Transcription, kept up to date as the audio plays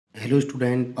Hello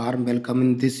student, warm welcome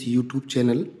in this YouTube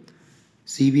channel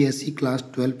CBSE class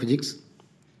 12 physics.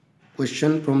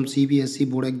 Question from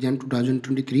CBSE board exam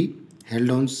 2023 held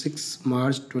on 6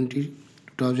 March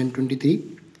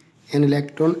 2023. An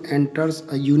electron enters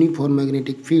a uniform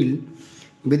magnetic field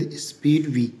with speed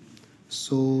v.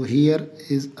 So here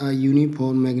is a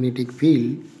uniform magnetic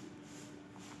field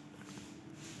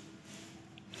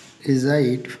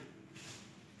reside.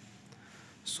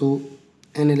 So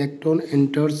an electron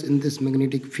enters in this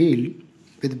magnetic field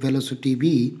with velocity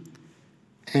v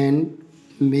and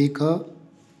make a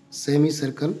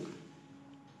semicircle.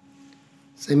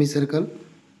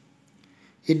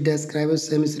 It describes a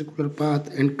semicircular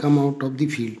path and come out of the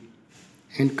field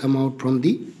and come out from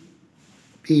the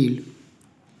field.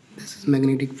 This is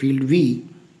magnetic field v.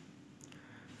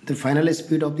 The final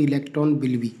speed of the electron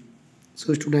will be.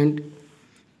 So student,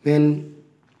 when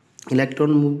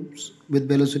electron moves with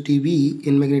velocity v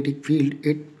in magnetic field,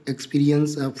 it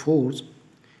experiences a force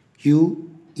q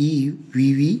e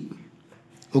v v.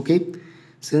 Okay,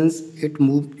 since it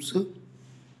moves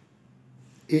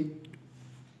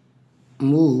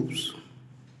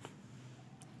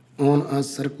on a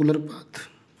circular path,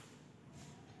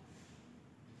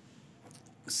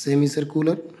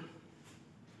 semicircular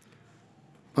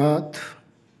path,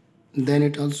 then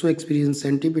it also experiences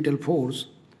centripetal force,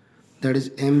 that is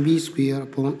mv square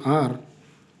upon r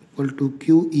equal to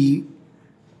qev.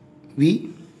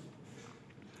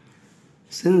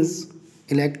 Since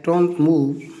electron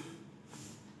moves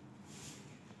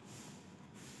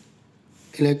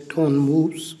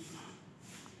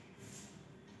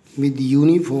with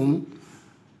uniform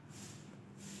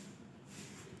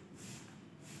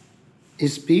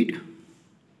speed,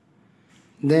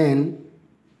 then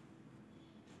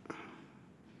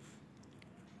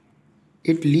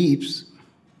it leaves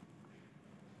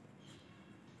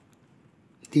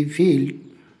the field.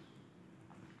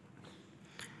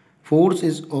 Force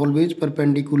is always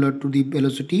perpendicular to the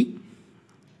velocity.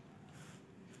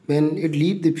 When it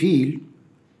leaves the field,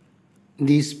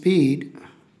 the speed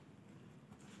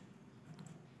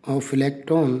of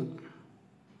electron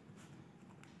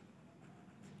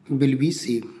will be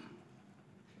same,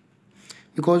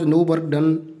 because no work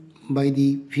done by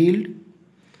the field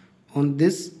on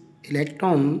this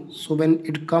electron. So when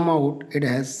it come out, it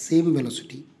has same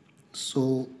velocity.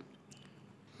 So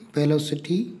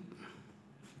velocity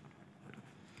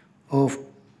of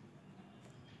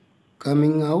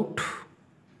coming out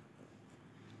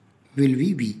will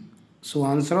be v. So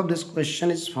answer of this question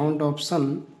is found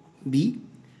option B,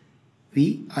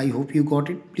 V. I hope you got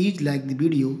it. Please like the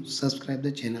video, subscribe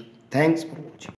the channel. Thanks for watching.